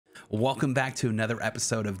Welcome back to another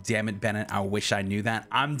episode of Damn It Bennett, I Wish I Knew That.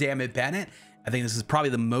 I'm Damn It Bennett. I think this is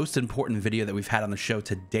probably the most important video that we've had on the show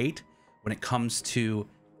to date when it comes to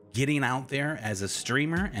getting out there as a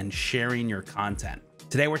streamer and sharing your content.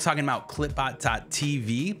 Today we're talking about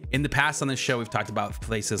Clipbot.tv. In the past on this show, we've talked about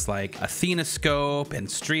places like Athena-Scope and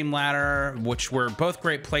Streamladder, which were both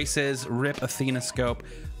great places. RIP Athena-Scope,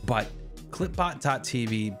 but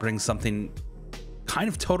Clipbot.tv brings something kind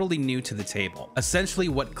of totally new to the table. Essentially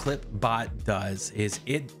what Clipbot does is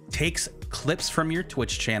it takes clips from your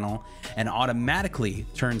Twitch channel and automatically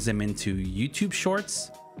turns them into YouTube shorts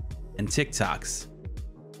and TikToks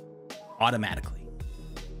automatically.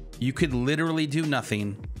 You could literally do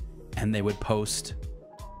nothing and they would post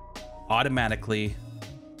automatically,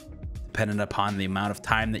 depending upon the amount of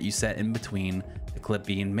time that you set in between the clip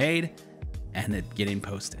being made and it getting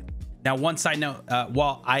posted. Now, one side note,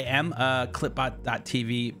 while I am a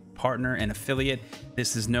Clipbot.tv partner and affiliate,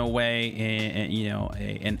 this is no way,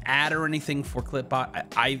 an ad or anything for Clipbot.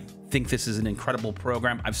 I think this is an incredible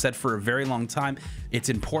program. I've said for a very long time, it's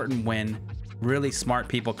important when really smart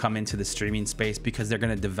people come into the streaming space because they're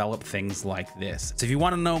going to develop things like this. So if you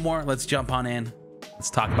want to know more, let's jump on in. Let's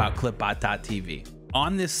talk about Clipbot.tv.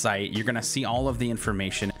 On this site, you're going to see all of the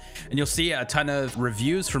information and you'll see a ton of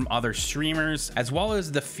reviews from other streamers, as well as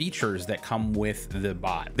the features that come with the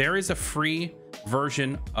bot. There is a free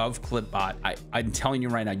version of Clipbot. I'm telling you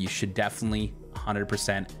right now, you should definitely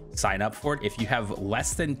 100% sign up for it. If you have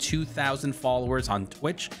less than 2,000 followers on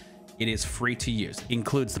Twitch, it is free to use. It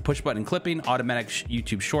includes the push button clipping, automatic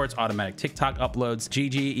YouTube shorts, automatic TikTok uploads,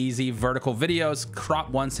 GG easy vertical videos, crop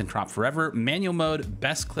once and crop forever, manual mode,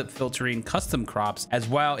 best clip filtering, custom crops. As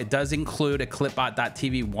well, it does include a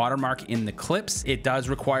Clipbot.tv watermark in the clips. It does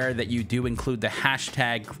require that you do include the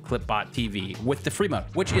hashtag Clipbot.tv with the free mode,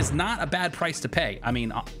 which is not a bad price to pay. I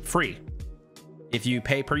mean, free. If you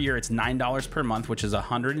pay per year, it's $9 per month, which is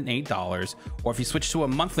 $108. Or if you switch to a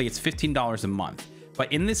monthly, it's $15 a month.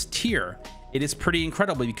 But in this tier, it is pretty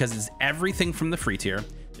incredible because it's everything from the free tier.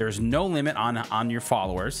 There's no limit on your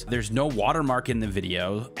followers. There's no watermark in the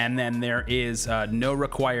video. And then there is no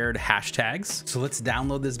required hashtags. So let's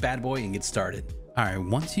download this bad boy and get started. All right,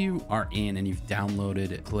 once you are in and you've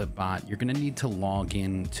downloaded Clipbot, you're gonna need to log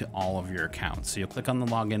in to all of your accounts. So you'll click on the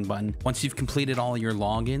login button. Once you've completed all your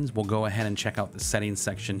logins, we'll go ahead and check out the settings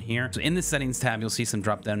section here. So in the settings tab, you'll see some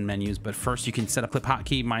drop-down menus, but first you can set a clip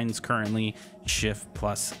hotkey. Mine's currently Shift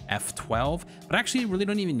plus F12, but actually I really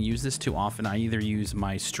don't even use this too often. I either use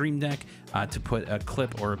my Stream Deck to put a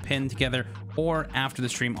clip or a pin together, or after the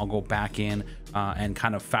stream, I'll go back in and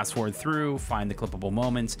kind of fast forward through, find the clippable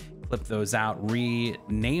moments, clip those out,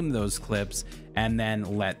 rename those clips, and then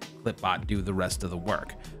let Clipbot do the rest of the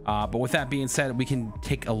work. But with that being said, we can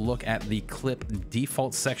take a look at the clip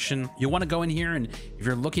default section. You'll want to go in here, and if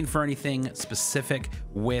you're looking for anything specific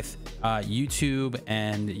with YouTube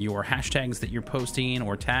and your hashtags that you're posting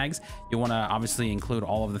or tags, you want to obviously include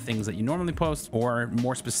all of the things that you normally post, or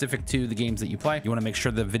more specific to the games that you play. You want to make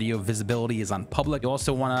sure the video visibility is on public. You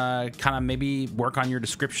also want to kind of maybe work on your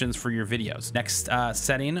descriptions for your videos. Next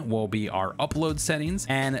setting will be our upload settings,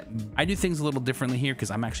 and I do things a little differently here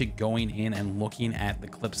because I'm actually going in and looking at the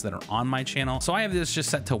clips that are on my channel. So I have this just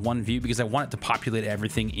set to one view because I want it to populate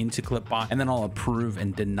everything into Clipbot, and then I'll approve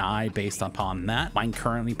and deny based upon that. Mine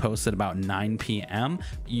currently posted about 9 p.m.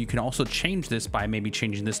 You can also change this by maybe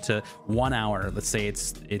changing this to 1 hour. Let's say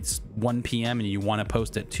it's 1 p.m. and you want to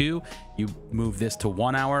post at 2. You move this to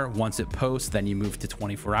 1 hour. Once it posts, then you move to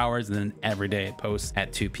 24 hours, and then every day it posts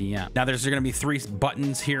at 2 p.m. Now there's going to be 3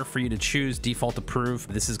 buttons here for you to choose. Default approve.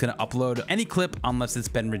 This is going to upload any clip unless it's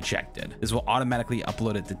been rejected. This will automatically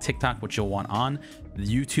upload it to TikTok, which you'll want on. The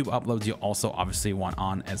YouTube uploads you'll also obviously want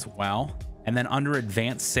on as well. And then under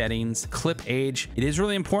advanced settings, clip age, it is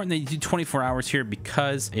really important that you do 24 hours here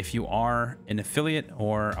because if you are an affiliate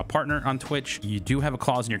or a partner on Twitch, you do have a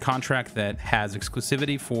clause in your contract that has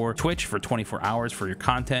exclusivity for Twitch for 24 hours for your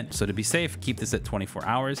content. So to be safe, keep this at 24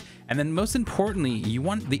 hours. And then most importantly, you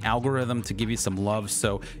want the algorithm to give you some love.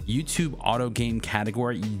 So YouTube auto game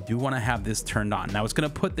category, you do want to have this turned on. Now it's going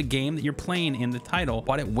to put the game that you're playing in the title,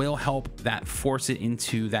 but it will help that force it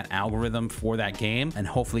into that algorithm for that game and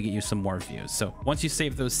hopefully get you some more views. So once you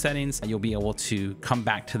save those settings, you'll be able to come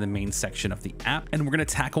back to the main section of the app, and we're going to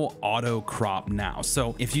tackle auto crop now.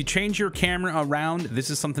 So if you change your camera around, this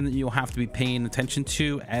is something that you'll have to be paying attention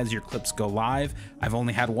to as your clips go live. I've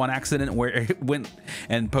only had one accident where it went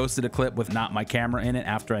and posted a clip with not my camera in it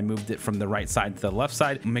after I moved it from the right side to the left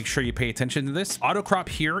side. Make sure you pay attention to this. Auto crop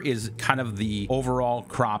here is kind of the overall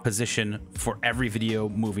crop position for every video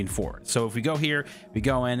moving forward. So if we go here, we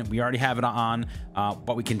go in, we already have it on,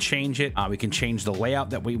 but we can change it. We can change the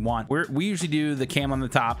layout that we want. We usually do the cam on the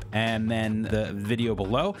top and then the video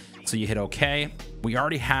below. So you hit OK. We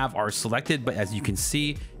already have ours selected, but as you can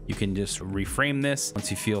see, you can just reframe this.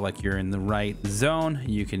 Once you feel like you're in the right zone,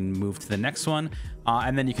 you can move to the next one.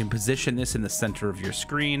 And then you can position this in the center of your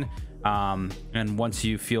screen. And once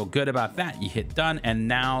you feel good about that, you hit done. And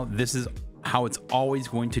now this is how it's always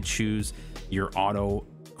going to choose your auto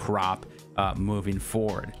crop moving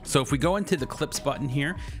forward. So if we go into the clips button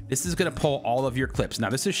here, this is going to pull all of your clips. Now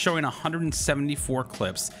this is showing 174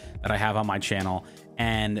 clips that I have on my channel.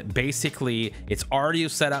 And basically it's already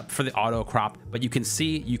set up for the auto crop, but you can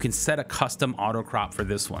see you can set a custom auto crop for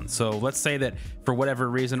this one. So let's say that for whatever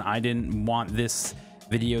reason, I didn't want this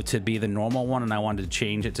video to be the normal one and I wanted to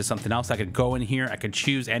change it to something else. I could go in here, I could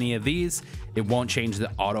choose any of these. It won't change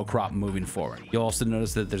the auto crop moving forward. You'll also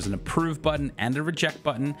notice that there's an approve button and a reject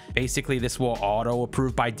button. Basically this will auto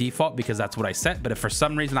approve by default because that's what I set. But if for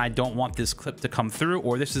some reason I don't want this clip to come through,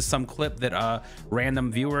 or this is some clip that a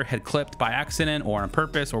random viewer had clipped by accident or on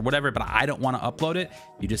purpose or whatever, but I don't want to upload it,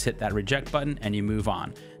 you just hit that reject button and you move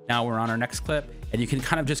on. Now we're on our next clip, and you can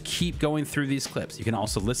kind of just keep going through these clips. You can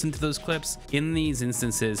also listen to those clips. In these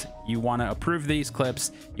instances, you want to approve these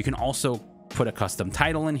clips. You can also put a custom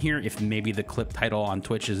title in here if maybe the clip title on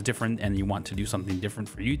Twitch is different and you want to do something different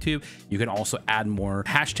for YouTube. You can also add more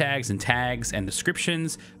hashtags and tags and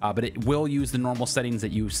descriptions, but it will use the normal settings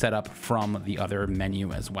that you set up from the other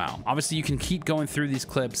menu as well. Obviously, you can keep going through these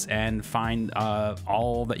clips and find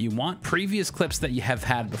all that you want. Previous clips that you have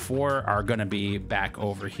had before are going to be back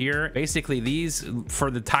over here. Basically, these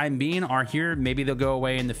for the time being are here. Maybe they'll go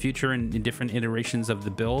away in the future in different iterations of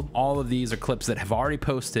the build. All of these are clips that have already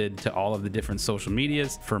posted to all of the different social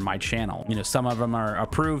medias for my channel. You know, some of them are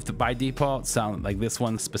approved by default. Some, like this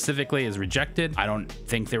one specifically, is rejected. I don't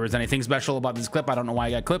think there was anything special about this clip. I don't know why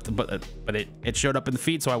I got clipped, but it showed up in the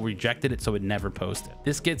feed, so I rejected it, so it never posted.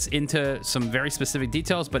 This gets into some very specific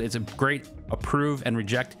details, but it's a great approve and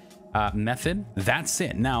reject method. That's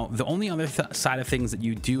it. Now, the only other side of things that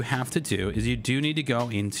you do have to do is you do need to go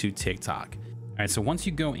into TikTok. All right, so once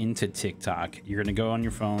you go into TikTok, you're going to go on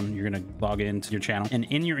your phone, you're going to log into your channel, and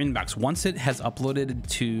in your inbox, once it has uploaded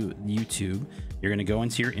to YouTube, you're going to go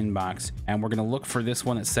into your inbox, and we're going to look for this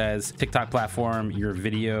one that says TikTok platform, your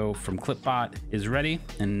video from Clipbot is ready.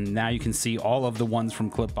 And now you can see all of the ones from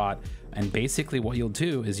Clipbot. And basically what you'll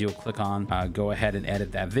do is you'll click on go ahead and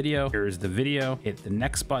edit that video. Here's the video. Hit the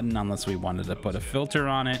next button unless we wanted to put a filter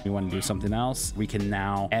on it. We want to do something else. We can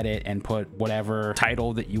now edit and put whatever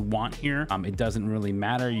title that you want here. It doesn't really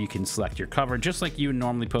matter. You can select your cover just like you would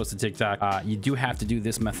normally post to TikTok. You do have to do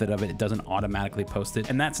this method of it. It doesn't automatically post it.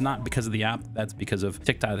 And that's not because of the app. That's because of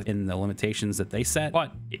TikTok and the limitations that they set.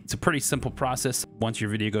 But it's a pretty simple process. Once your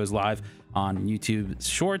video goes live on YouTube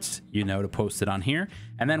Shorts, you know to post it on here.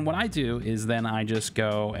 And then what I do is then I just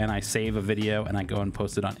go and I save a video and I go and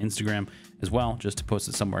post it on Instagram as well, just to post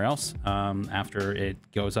it somewhere else after it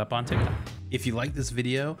goes up on TikTok. If you like this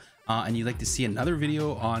video and you'd like to see another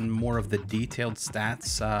video on more of the detailed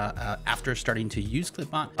stats after starting to use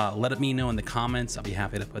Clipbot, let me know in the comments. I'll be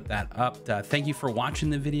happy to put that up. Thank you for watching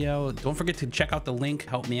the video. Don't forget to check out the link,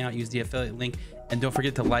 help me out, use the affiliate link. And don't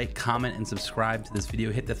forget to like, comment, and subscribe to this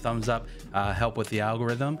video. Hit the thumbs up, help with the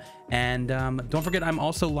algorithm. And don't forget, I'm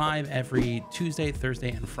also live every Tuesday,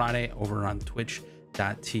 Thursday, and Friday over on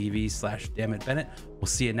twitch.tv/dammitbennett. We'll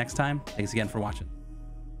see you next time. Thanks again for watching.